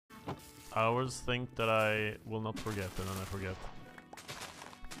I always think that I will not forget, and then I forget.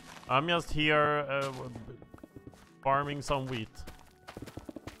 I'm just here farming some wheat.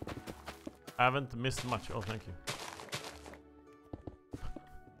 I haven't missed much. Oh, thank you.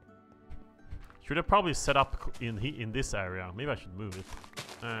 Should I probably set up in this area? Maybe I should move it.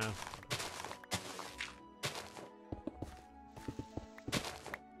 I'll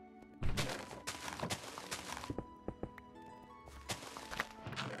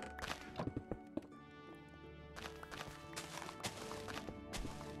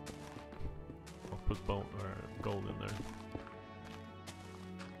put gold in there.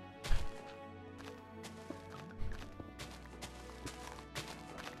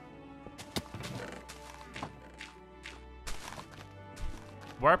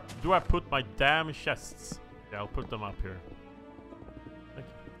 Where do I put my damn chests? Yeah, I'll put them up here. Thank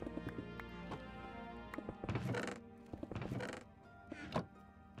you.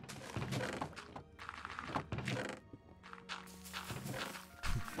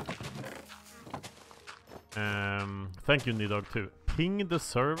 Thank you, Nidog, too. Ping the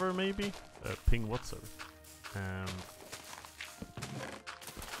server, maybe? Ping what server?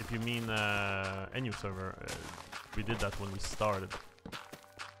 If you mean a new server, we did that when we started.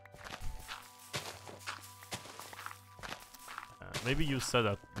 Maybe you said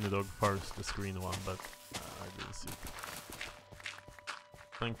that, Nidog, first, the screen one, but I didn't see it.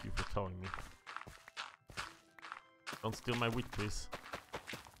 Thank you for telling me. Don't steal my wheat, please.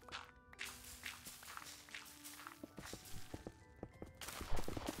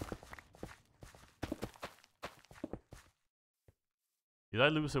 Did I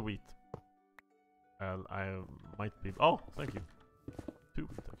lose a wheat? I might be... Oh, thank you. 2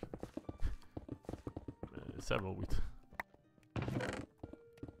 wheat, actually. Several wheat.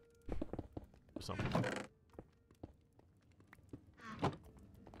 Something.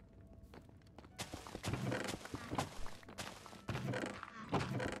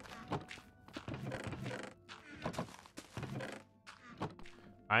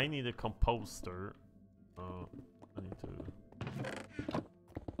 I need a composter. I need to...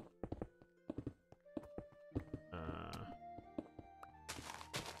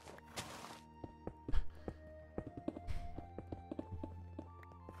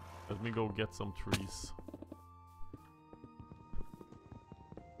 Let me go get some trees.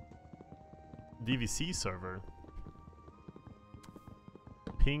 DVC server.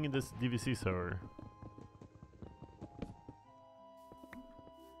 Ping this DVC server.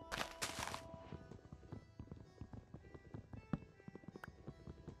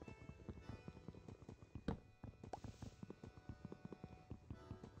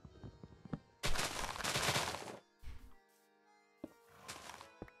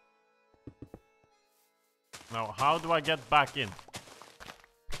 Now, how do I get back in?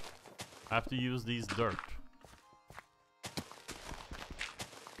 I have to use these dirt.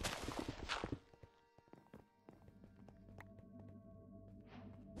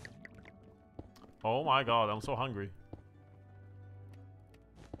 Oh my god, I'm so hungry.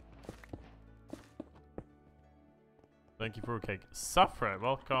 Thank you for a cake. Safra,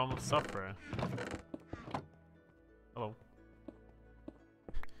 welcome, Safra. Hello.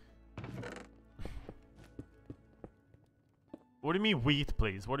 What do you mean wheat,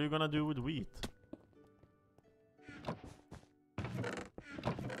 please? What are you gonna do with wheat?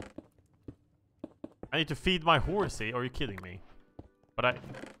 I need to feed my horsey? Are you kidding me? But I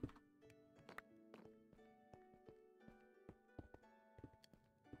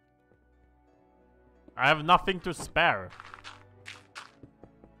have nothing to spare.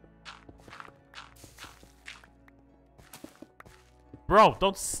 Bro,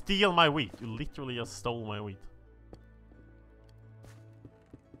 don't steal my wheat. You literally just stole my wheat.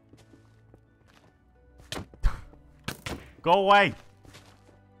 Go away!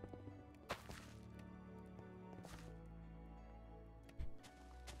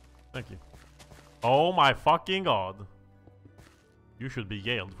 Thank you. Oh my fucking god. You should be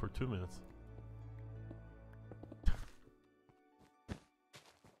jailed for 2 minutes.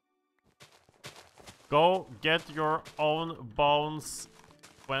 Go get your own bones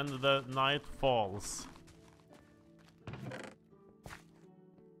when the night falls.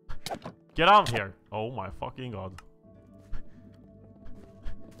 Get out here! Oh my fucking god.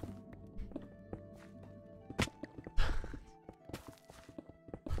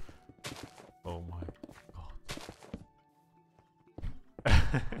 Oh my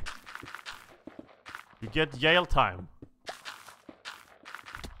god. You get jail time.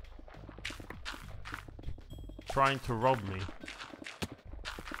 Trying to rob me.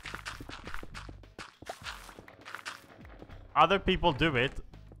 Other people do it.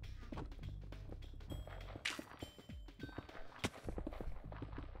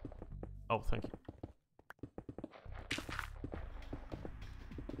 Oh, thank you.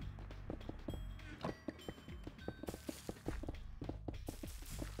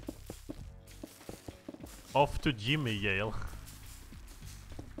 Off to Jimmy Yale.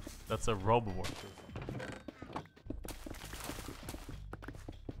 That's a robot.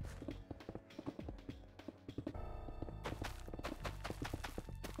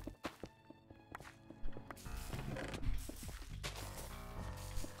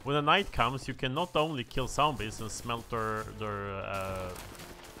 When the night comes, you can not only kill zombies and smelt their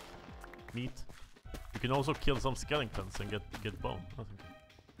meat, you can also kill some skeletons and get bone. I think.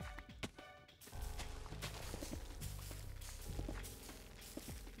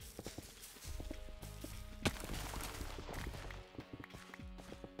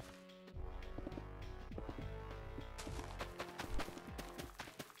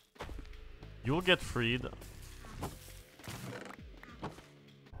 You'll get freed.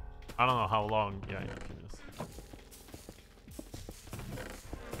 I don't know how long. Yeah, you can just.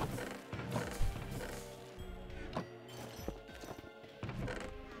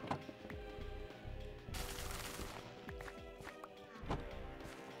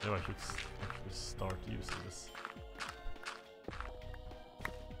 Maybe I should actually start using this.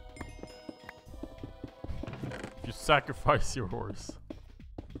 If you sacrifice your horse.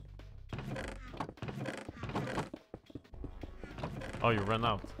 Oh, you ran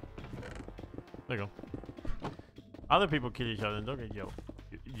out. There you go. Other people kill each other and don't get killed.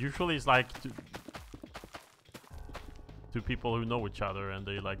 Usually it's like two people who know each other and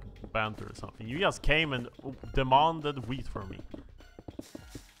they like banter or something. You just came and demanded wheat from me.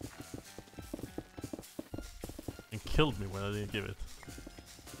 And killed me when I didn't give it.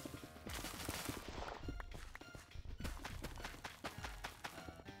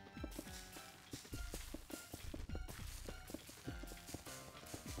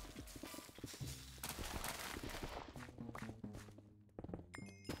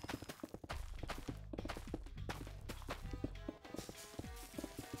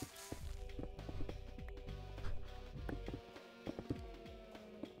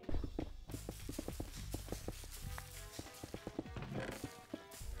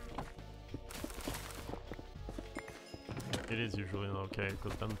 It is usually not okay,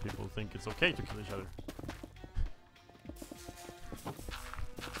 because then people think it's okay to kill each other.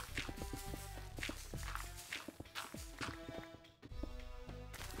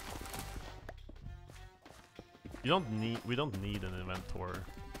 We don't need an inventor.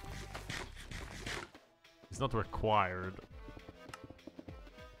 It's not required.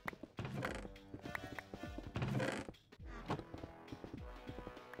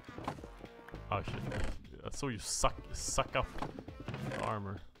 Oh shit. So you suck up the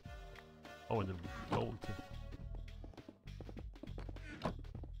armor. Oh, and the gold too.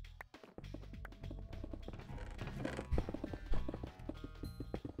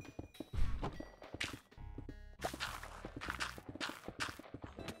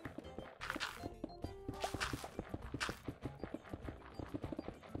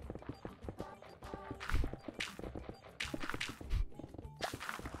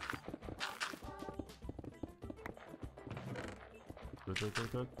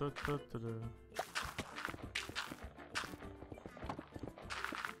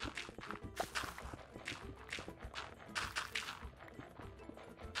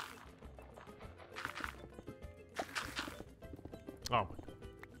 Oh.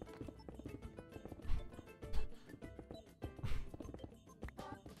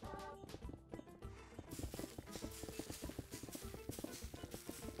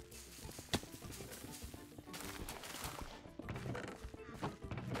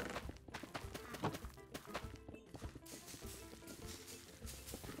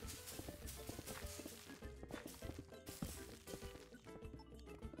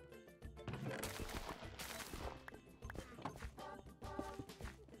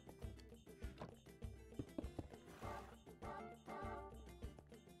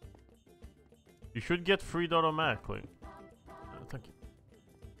 You should get freed automatically. Thank you.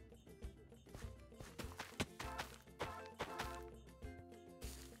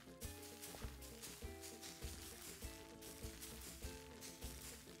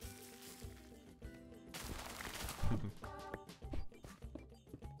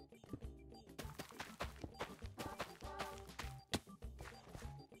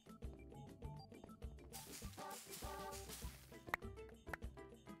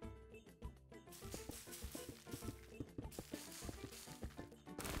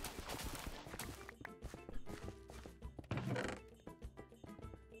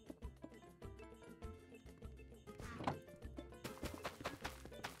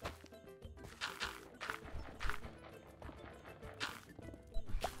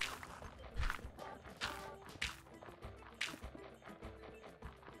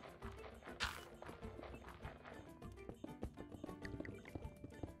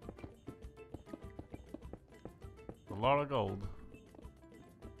 lot of gold.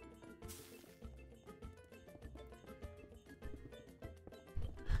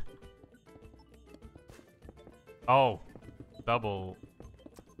 Oh, double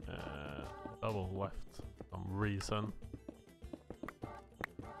left some reason.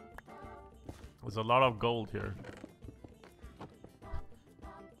 There's a lot of gold here.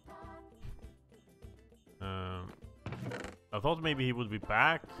 I thought maybe he would be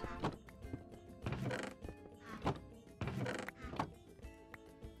back.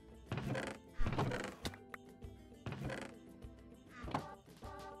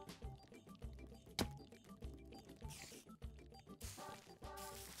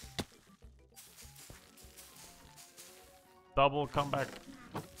 Double comeback.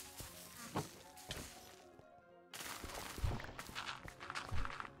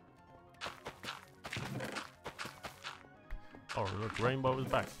 Oh, look, Rainbow is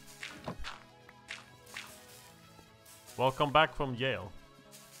back. Welcome back from Yale.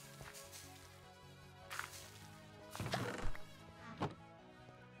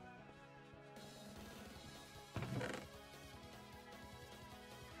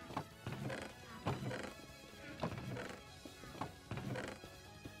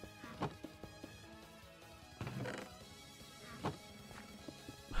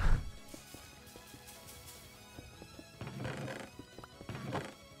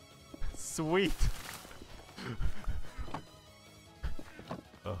 Sweet.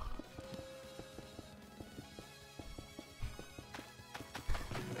 Ugh.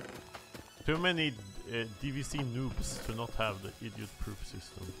 Too many DVC noobs to not have the idiot-proof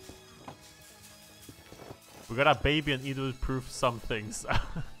system. We gotta baby and idiot-proof some things.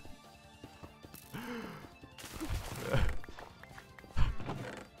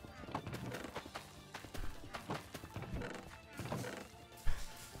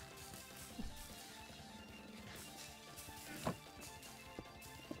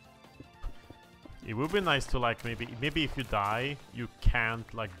 It would be nice to like maybe if you die you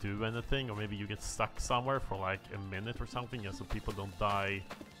can't like do anything, or maybe you get stuck somewhere for like a minute or something, yeah, so people don't die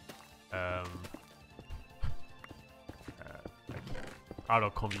like out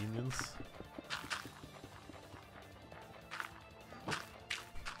of convenience.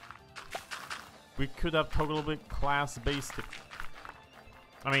 We could have totally class-based it.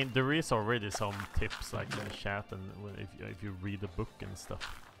 I mean, there is already some tips like in the chat and if you read the book and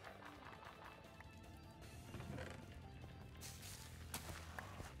stuff.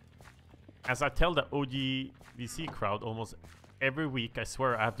 As I tell the OGVC crowd almost every week, I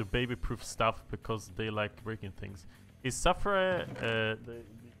swear I have to baby-proof stuff because they like breaking things. Is Safra the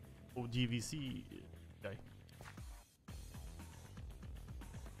OGVC guy?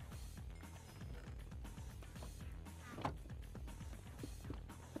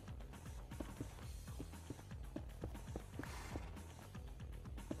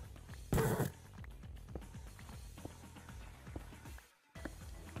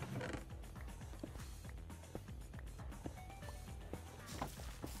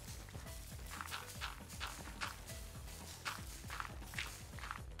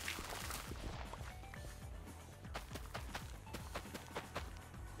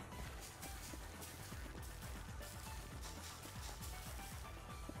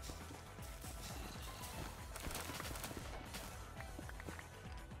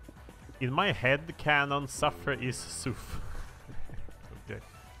 In my head canon, Suffer is Suf. Okay.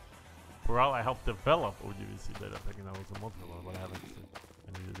 Well, I helped develop OGVC data thinking I was a mod for a while, but I haven't.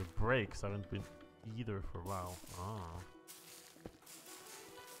 I needed a break, so I haven't been either for a while. Ah.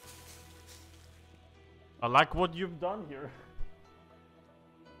 I like what you've done here.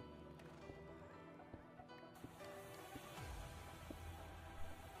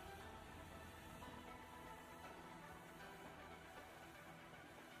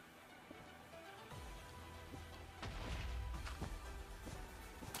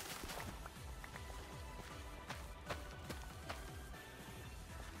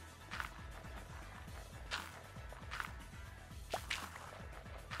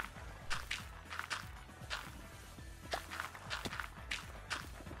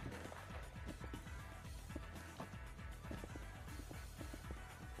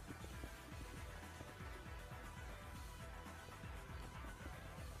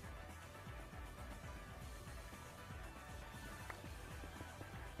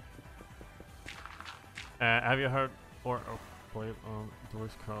 Have you heard or played on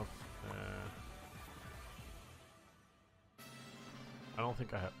Dwarfs? I don't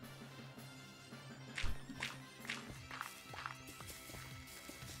think I have.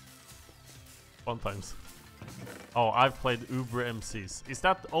 Fun times. Oh, I've played Uber MCs. Is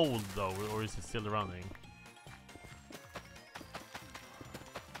that old though, or is it still running?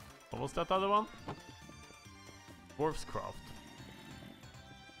 what's that other one? Dwarfs craft.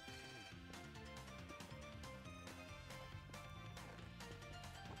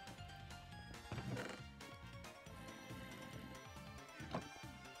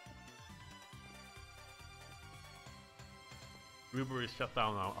 Uber is shut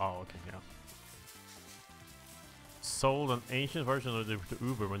down now. Oh, okay, yeah. Sold an ancient version of the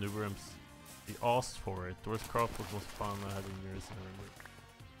Uber when Uber he asked for it. Dwarfs craft was most fun I had in years.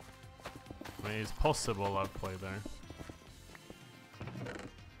 I mean, it's possible I've played there.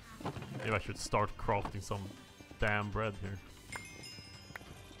 Maybe I should start crafting some damn bread here.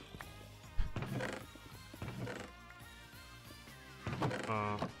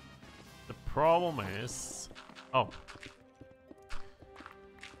 The problem is... Oh.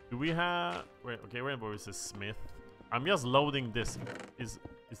 Do we have... Wait, okay, Rainbow is a smith. I'm just loading this. Is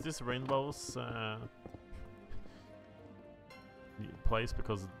this Rainbow's place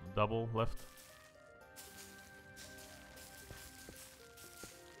because double left?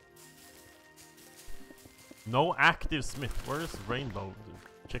 No active smith. Where is Rainbow?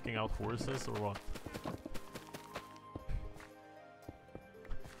 Checking out horses or what?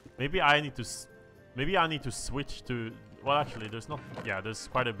 Maybe I need to switch to... Well, actually, there's not... Yeah, there's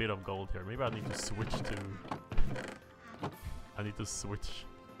quite a bit of gold here. Maybe I need to switch to... I need to switch.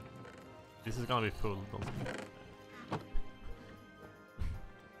 This is gonna be full.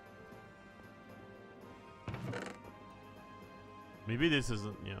 Maybe this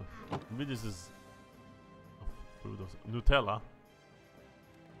isn't... Yeah. Maybe this is... Food or Nutella.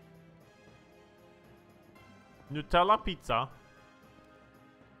 Nutella pizza.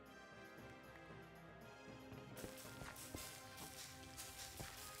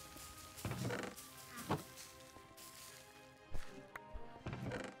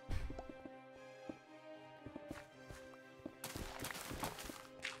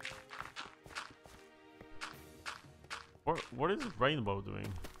 What is Rainbow doing?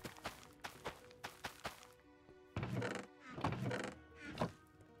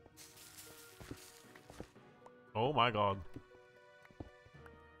 Oh my god.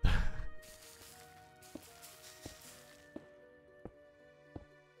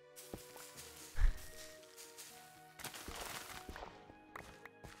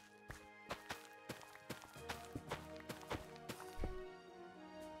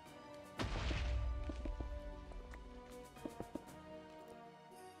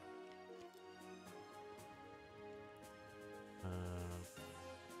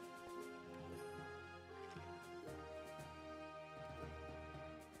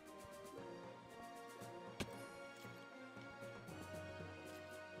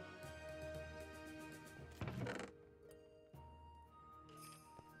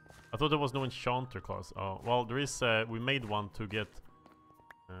 I thought there was no enchanter class. Oh, well, there is. We made one to get.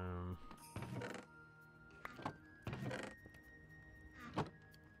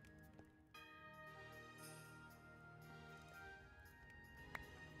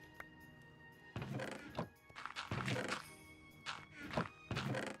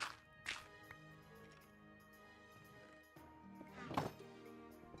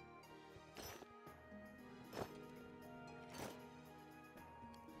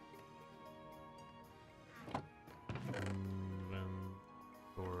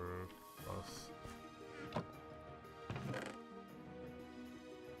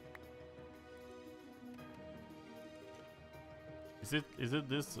 Is it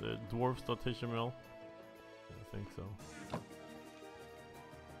this Dwarfs.html? I think so.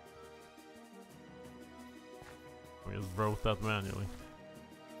 We just wrote that manually.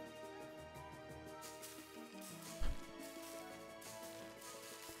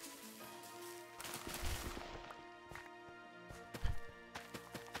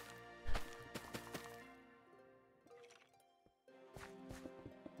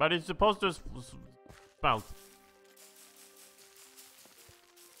 But it's supposed to smelt.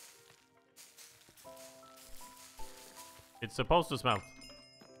 It's supposed to smelt.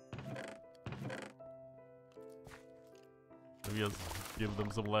 Maybe just give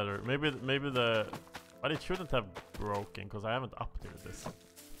them some leather. Maybe the... But it shouldn't have broken, because I haven't updated this.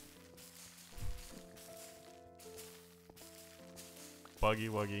 Buggy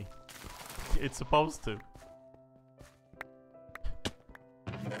wuggy. It's supposed to.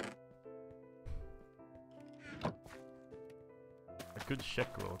 I could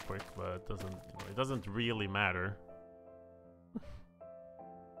check real quick, but it doesn't really matter.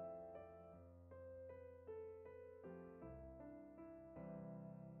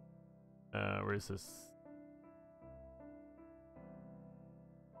 Where is this?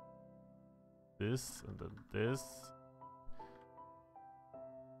 This and then this.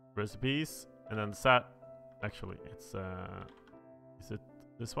 recipes, and then sat. Actually, it's is it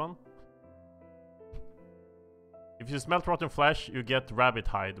this one? If you smelt rotten flesh, you get rabbit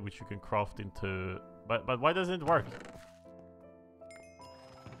hide, which you can craft into. But why doesn't it work?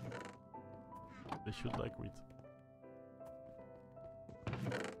 They should like read.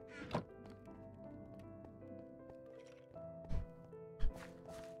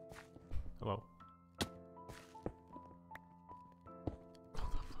 Hello.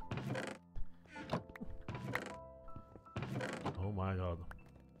 Oh my god.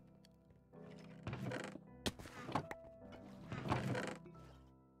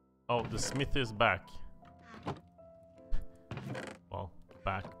 Oh, the smith is back. Well,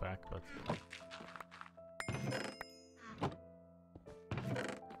 back, but...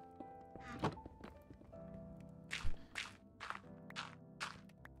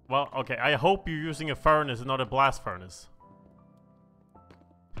 Well, okay, I hope you're using a furnace and not a blast furnace.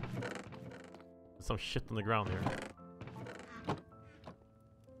 There's some shit on the ground here.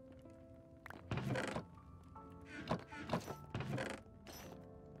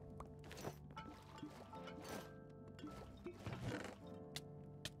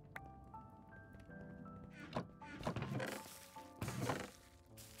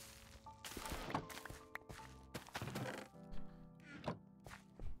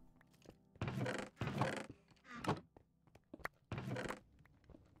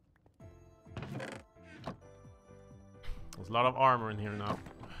 There's a lot of armor in here now.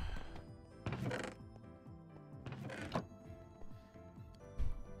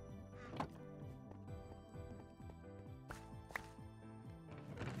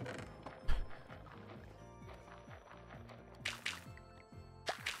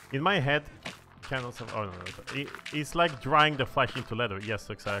 In my head, candles have... Oh, no. It's like drying the flesh into leather. Yes,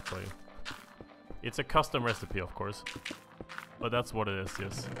 exactly. It's a custom recipe, of course. But that's what it is,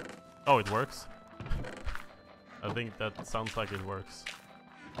 yes. Oh, it works? I think that sounds like it works.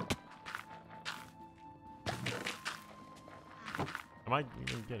 Am I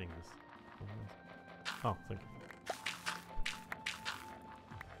even getting this? Oh, thank you.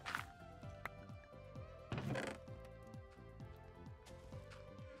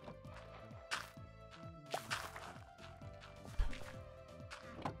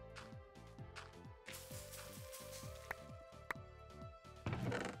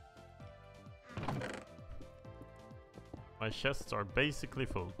 My chests are basically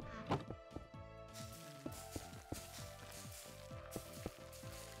full.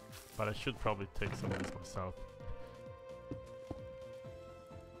 But I should probably take some of this myself.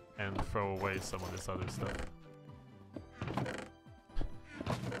 And throw away some of this other stuff.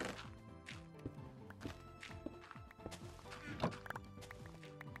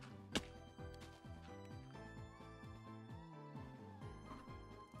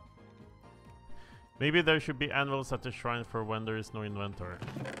 Maybe there should be anvils at the shrine for when there is no inventory.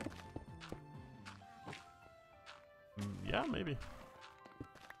 Yeah, maybe.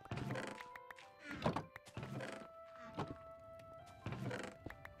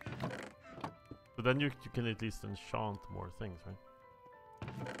 But then you can at least enchant more things, right?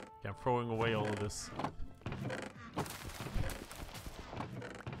 Okay, I'm throwing away all of this.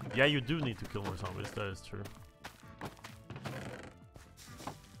 Yeah, you do need to kill more zombies, that is true.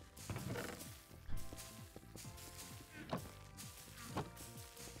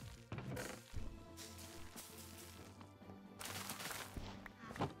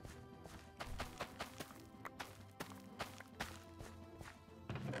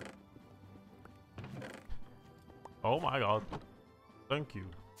 Oh my god. Thank you.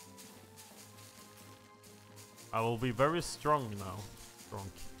 I will be very strong now.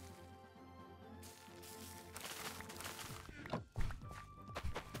 Strong.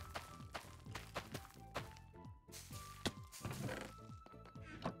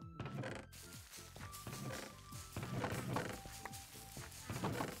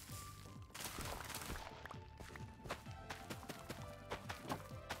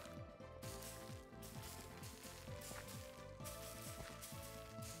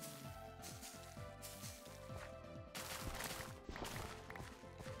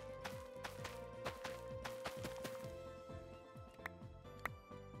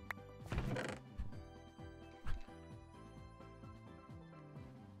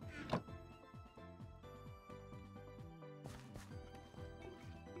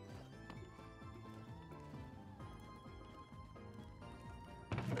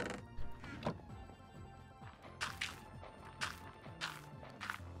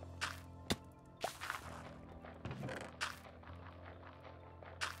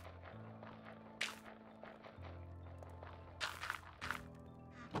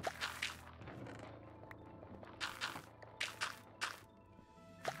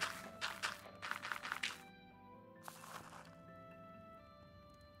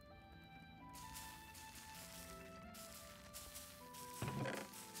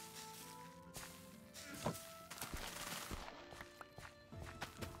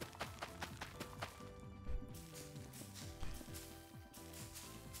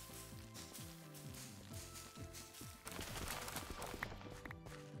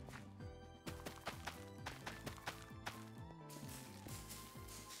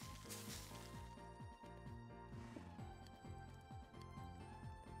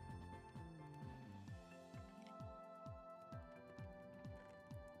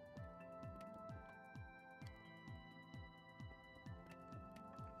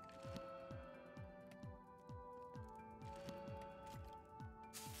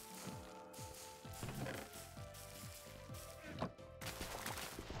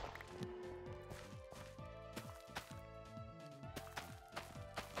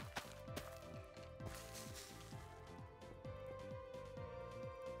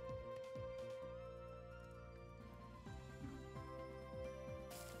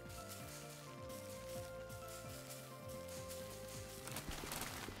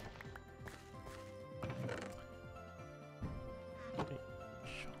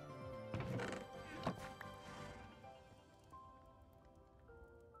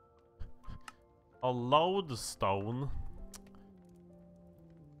 lodestone.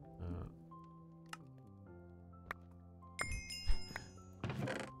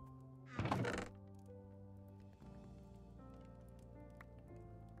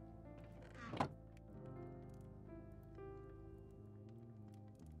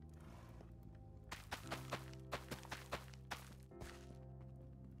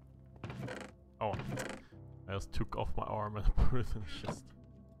 Oh, I just took off my arm and put it in the chest.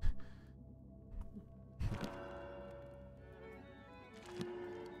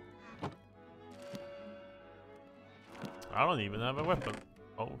 I don't even have a weapon.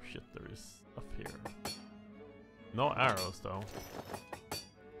 Oh shit, there is stuff here. No arrows though.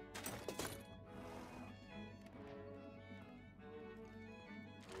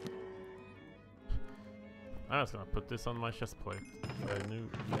 I was gonna put this on my chest plate. But I knew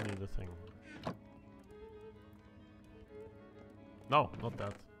you need a thing. No, not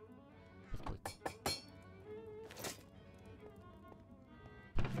that. Chest plate.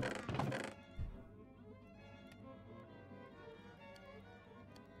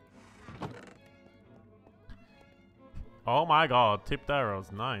 Oh my god, tipped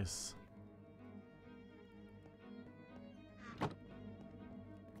arrows, nice.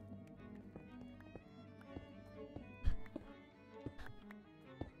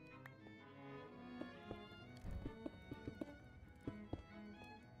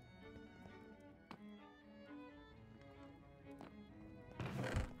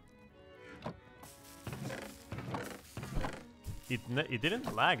 It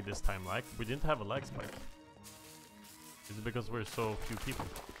didn't lag this time, like we didn't have a lag spike. Is it because we're so few people?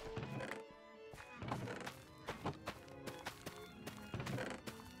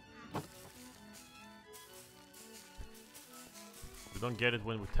 We don't get it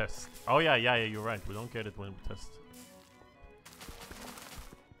when we test. Oh yeah, you're right. We don't get it when we test.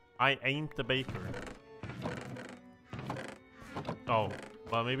 I ain't the baker. Oh,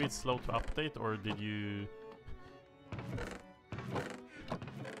 well maybe it's slow to update, or did you...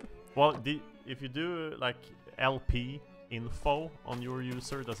 Well, if you do like LP info on your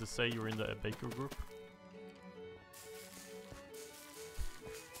user, does it say you're in the baker group?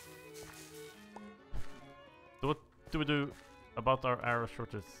 So what do we do about our arrow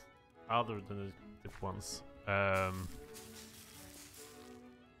shortage other than the tip ones?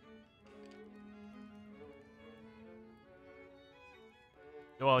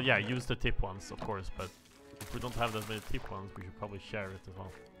 Well, yeah, use the tip ones, of course, but if we don't have that many tip ones, we should probably share it as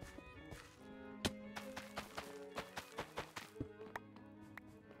well.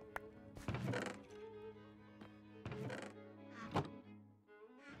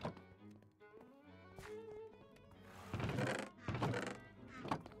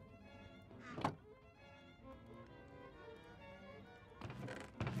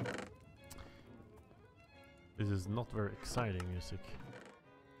 This is not very exciting music.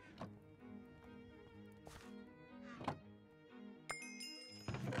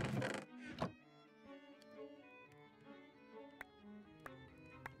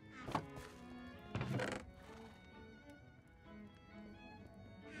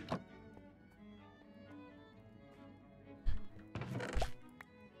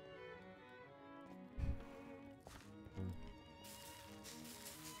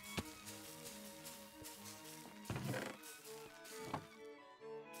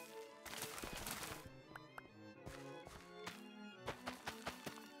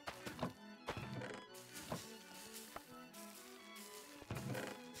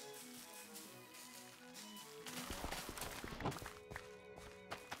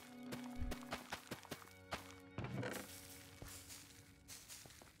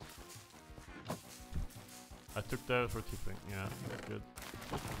 I took that for tipping, yeah, that's good.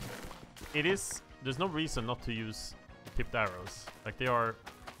 It is, there's no reason not to use tipped arrows. Like, they are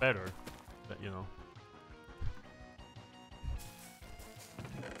better, but, you know.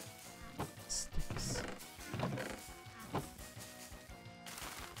 Sticks.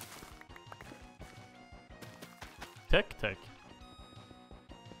 Tech.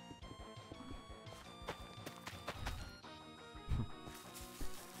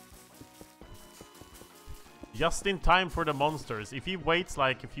 Just in time for the monsters. If he waits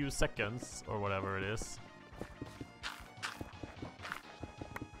like a few seconds or whatever it is.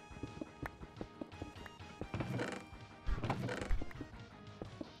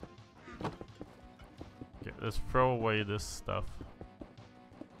 Okay, let's throw away this stuff.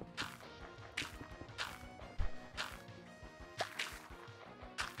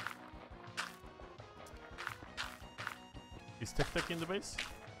 Is Tech in the base?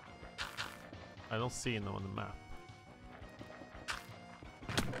 I don't see him on the map.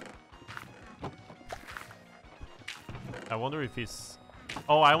 I wonder if he's...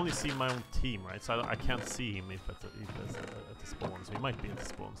 Oh, I only see my own team, right? So I can't see him if it's at the spawn. So he might be at the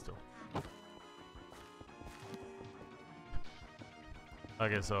spawn still.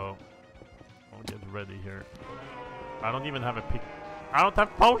 Okay, so I'll get ready here. I don't even have a pick. I don't have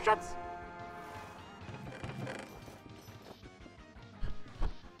potions!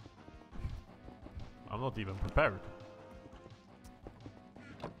 I'm not even prepared.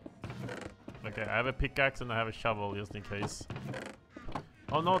 Okay, I have a pickaxe and I have a shovel just in case.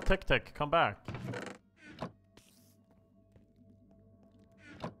 Oh no, Tech, come back.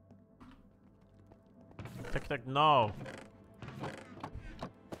 Tech, no.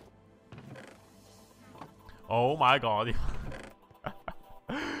 Oh my god.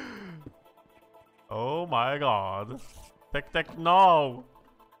 Oh my god. Tech, no.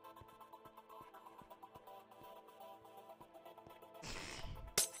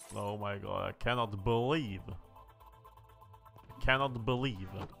 Oh my god, I cannot believe. Cannot believe.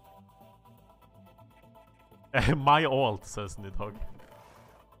 My alt, says Nidhogg.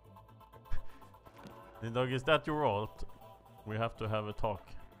 Nidhogg, is that your alt? We have to have a talk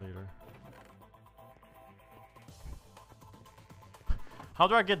later. How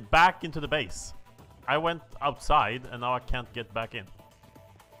do I get back into the base? I went outside and now I can't get back in.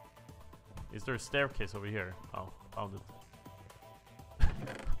 Is there a staircase over here? Oh, found it.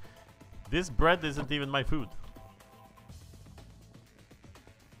 This bread isn't even my food.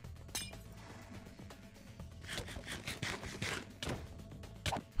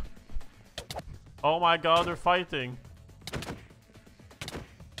 Oh my god, they're fighting.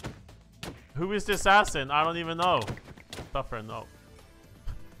 Who is the assassin? I don't even know. Suffer, no.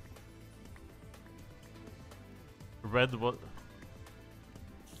 Red what?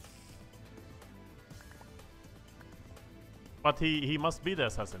 But he must be the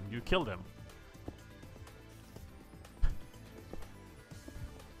assassin. You killed him.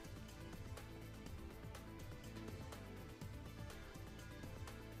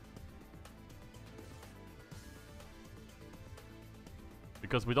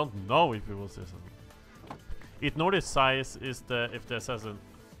 Because we don't know if it was the assassin. Ignore the size is if the assassin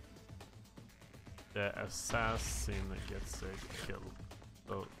gets a kill.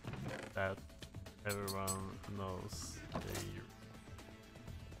 So that everyone knows they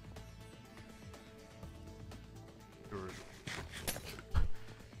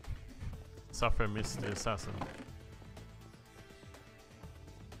Suffer missed the assassin.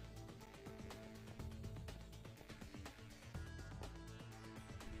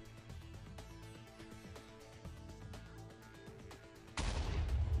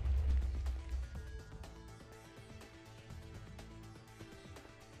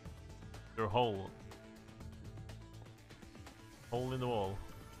 Your hole in the wall.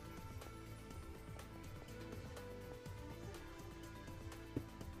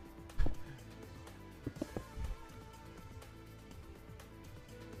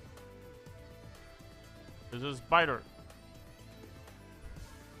 There's a spider.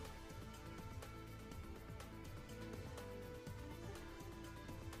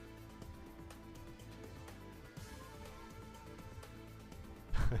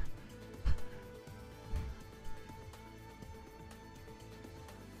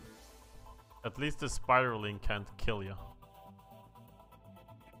 At least the spiraling can't kill you.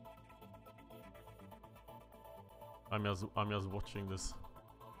 I'm just watching this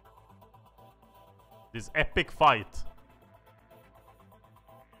epic fight.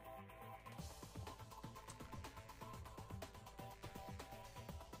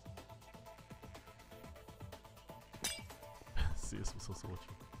 CS was also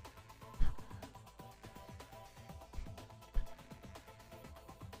watching.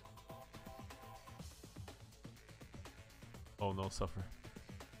 Oh no, Suffer.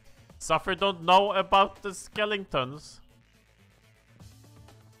 Suffer don't know about the skeletons.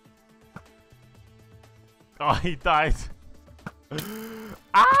 Oh, he died.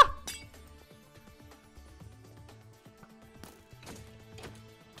 Ah!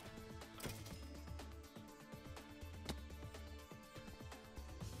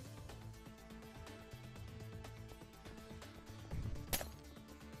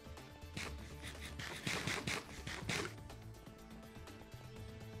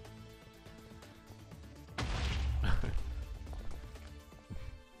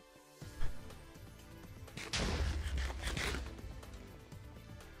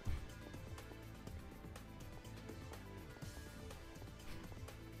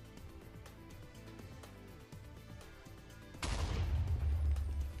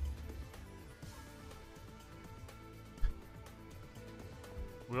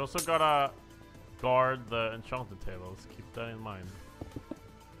 We also gotta guard the enchanted tables. Keep that in mind.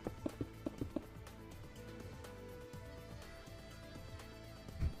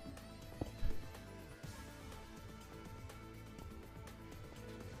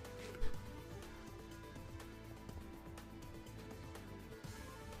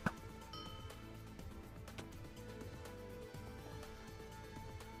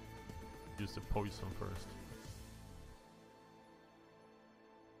 Use the poison first.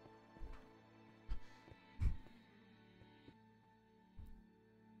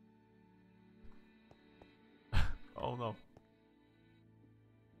 Oh no.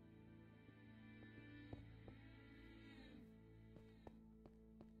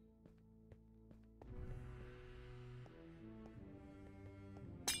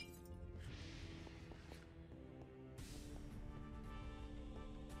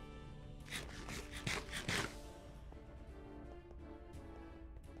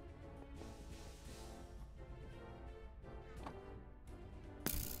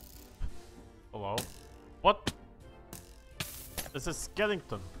 Hello? What? There's a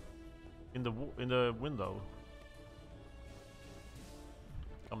skeleton in the window.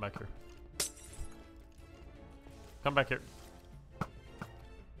 Come back here. Come back here.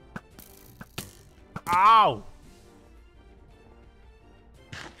 Ow!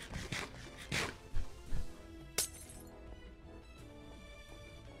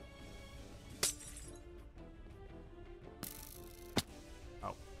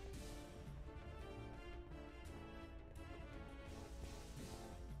 Ow.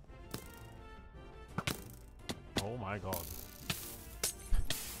 Oh my god.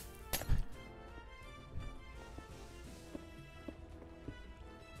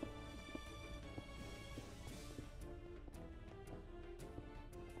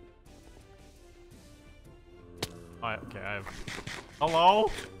 Okay, I have...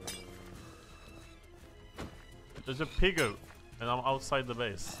 Hello? There's a piggo, and I'm outside the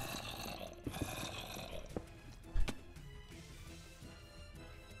base.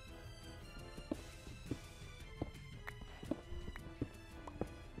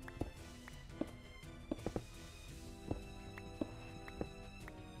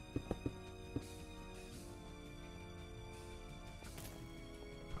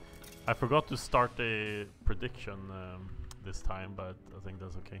 I forgot to start a prediction this time, but I think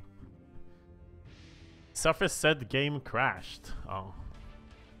that's okay. Surface said game crashed. Oh.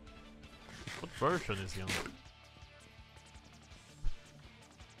 What version is he on?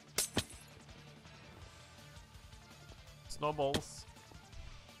 Snowballs.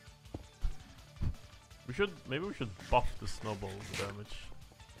 Maybe we should buff the snowballs damage.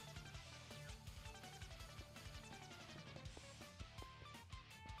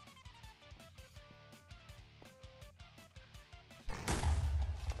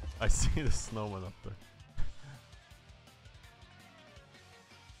 I see the snowman up there.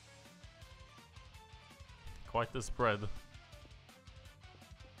 Quite the spread.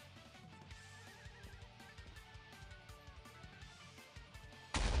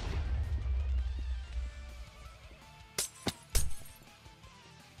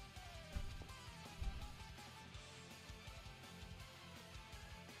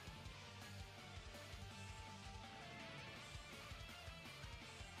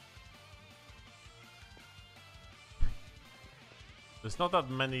 There's not that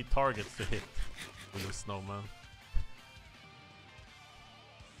many targets to hit with a snowman.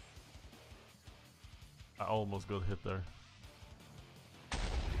 I almost got hit there.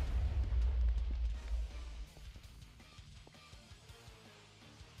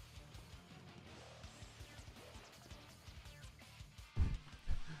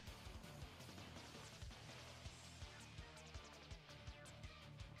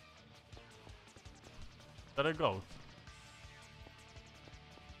 Is that a goat?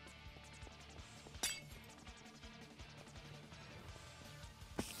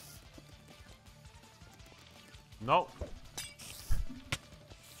 No.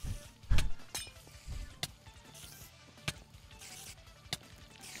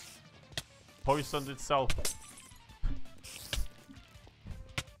 Poisoned itself.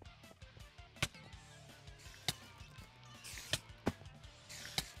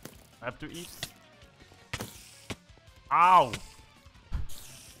 I have to eat. Ow!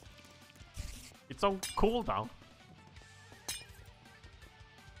 It's on cooldown.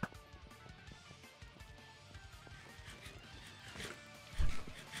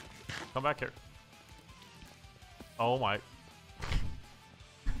 Come back here. Oh my.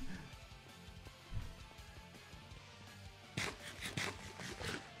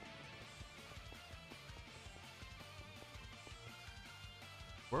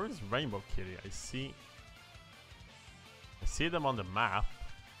 Where Where is Rainbow Kitty? I see them on the map.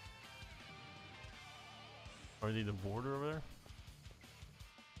 Are they the border over there?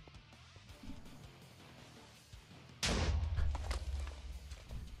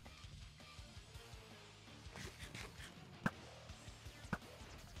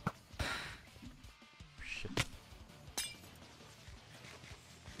 Shit.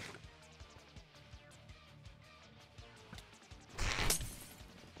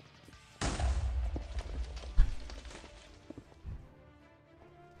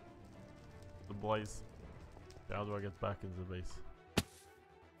 The blaze. How do I get back into the base?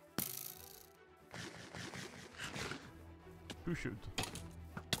 Who shoot?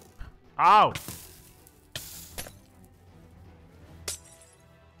 Ow!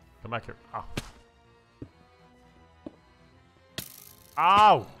 Come back here. Ow.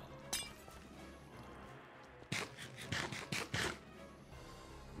 Ow!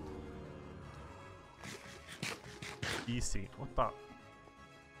 Easy. What the?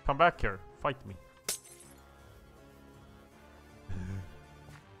 Come back here. Fight me.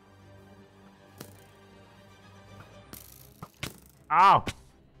 Ow!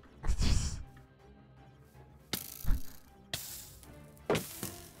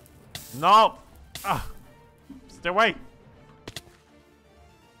 No! Ah! Stay away!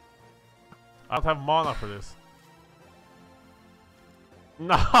 I don't have mana for this.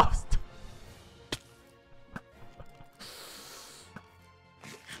 No!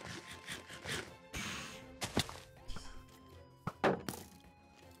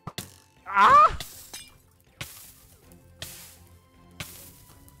 Ah!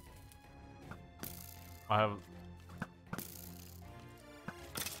 I have...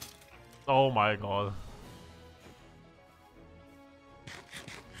 Oh my god.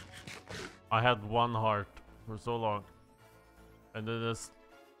 I had one heart for so long. And then this...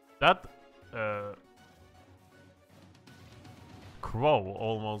 That... crow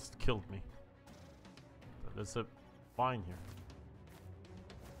almost killed me. There's a vine here.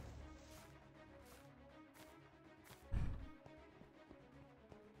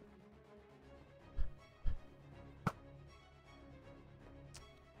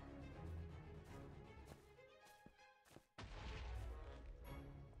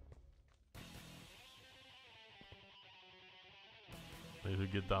 Need to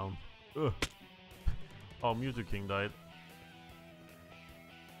get down. Ugh. Oh, Mewtwo King died.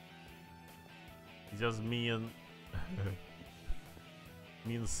 It's just me and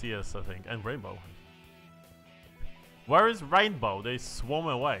me and CS, I think, and Rainbow. Where is Rainbow? They swam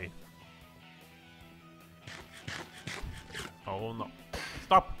away. Oh no!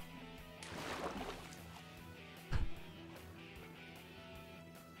 Stop!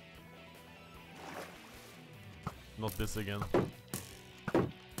 Not this again.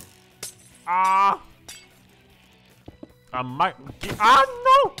 Ah! I might. Ah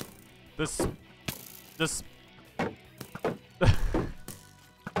no! This.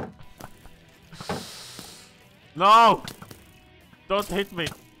 No! Don't hit me!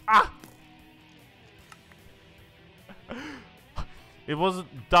 Ah! It was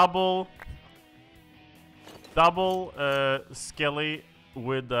double Skelly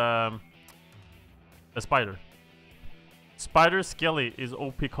with a spider. Spider Skelly is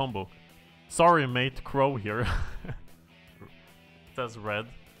OP combo. Sorry, mate. Crow here. That's red.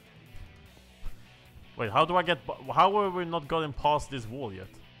 Wait, how do I get... How are we not gotten past this wall yet?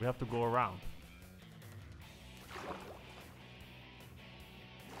 We have to go around.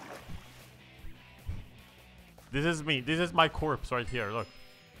 This is me. This is my corpse right here. Look.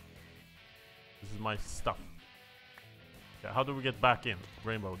 This is my stuff. Yeah, how do we get back in?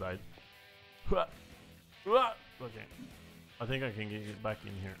 Rainbow died. Okay. I think I can get back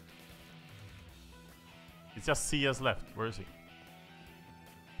in here. It's just CS left. Where is he?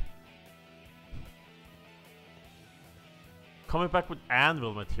 Coming back with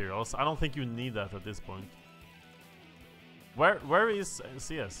anvil materials. I don't think you need that at this point. Where is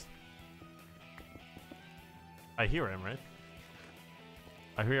CS? I hear him, right?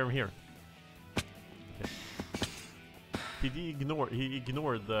 I hear him here. Okay. He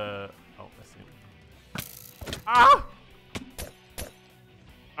ignored the... Oh, I see him. Ah!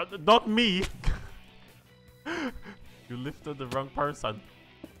 Not me! You lifted the wrong person.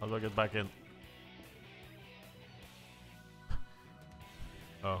 How do I get back in?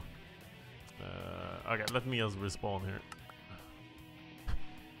 Oh. Okay, let me just respawn here.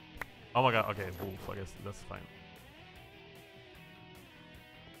 Oh my god, okay, wolf, I guess that's fine.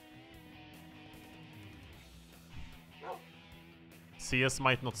 CS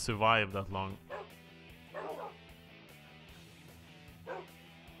might not survive that long.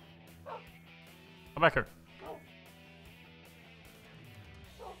 Come back here.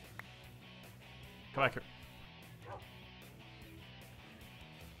 Come back here.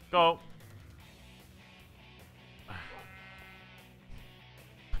 Go.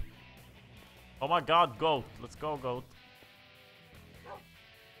 Oh my god, goat. Let's go, goat.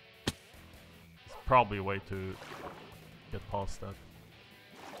 It's probably a way to get past that.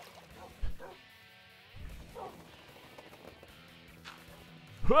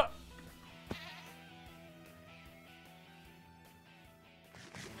 Huh!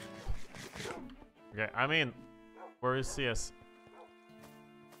 Okay, I mean, where is CS?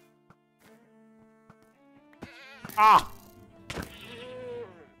 Ah!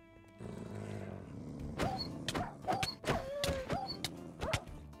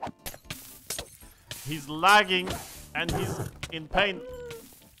 He's lagging and he's in pain.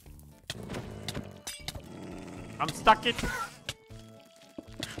 I'm stuck it.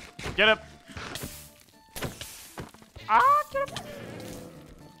 Get him. Ah, get him.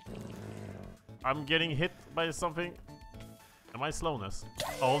 I'm getting hit by something. Am I slowness?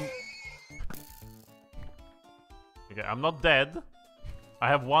 Oh. Okay, I'm not dead. I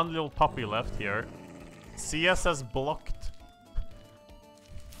have one little puppy left here. CS has blocked.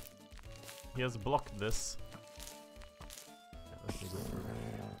 He has blocked this. Okay, let me go through.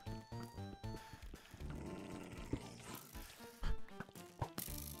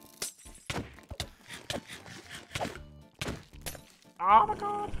 Oh my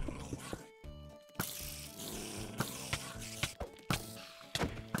god!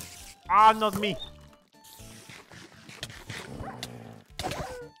 Ah, not me!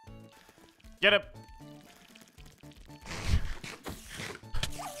 Get him!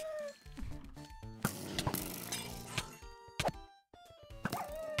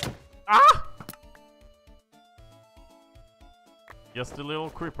 Ah! Just a little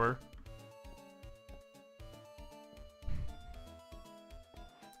creeper.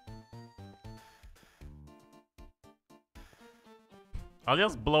 I'll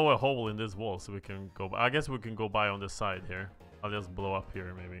just blow a hole in this wall so we can go by. I guess we can go by on this side here. I'll just blow up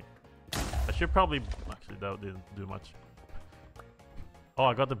here maybe. I should probably... Actually, that didn't do much. Oh,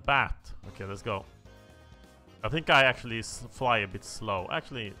 I got the bat. Okay, let's go. I think I actually fly a bit slow.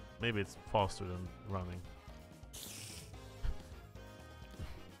 Actually, maybe it's faster than running.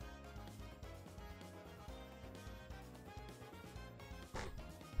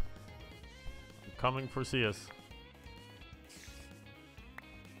 I'm coming for CS.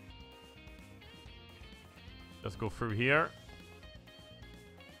 Let's go through here.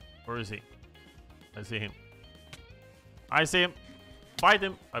 Where is he? I see him. I see him. Bite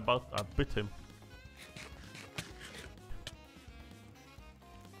him. I bit him.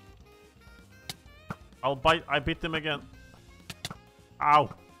 I bit him again. Ow.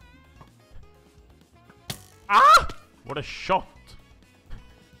 Ah! What a shot.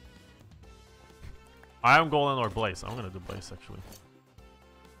 I am golden or blaze. I'm gonna do blaze actually.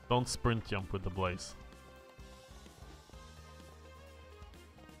 Don't sprint jump with the blaze.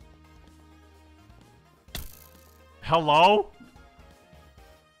 Hello?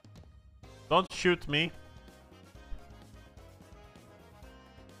 Don't shoot me.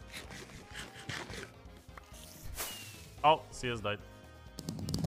 Oh, CS died.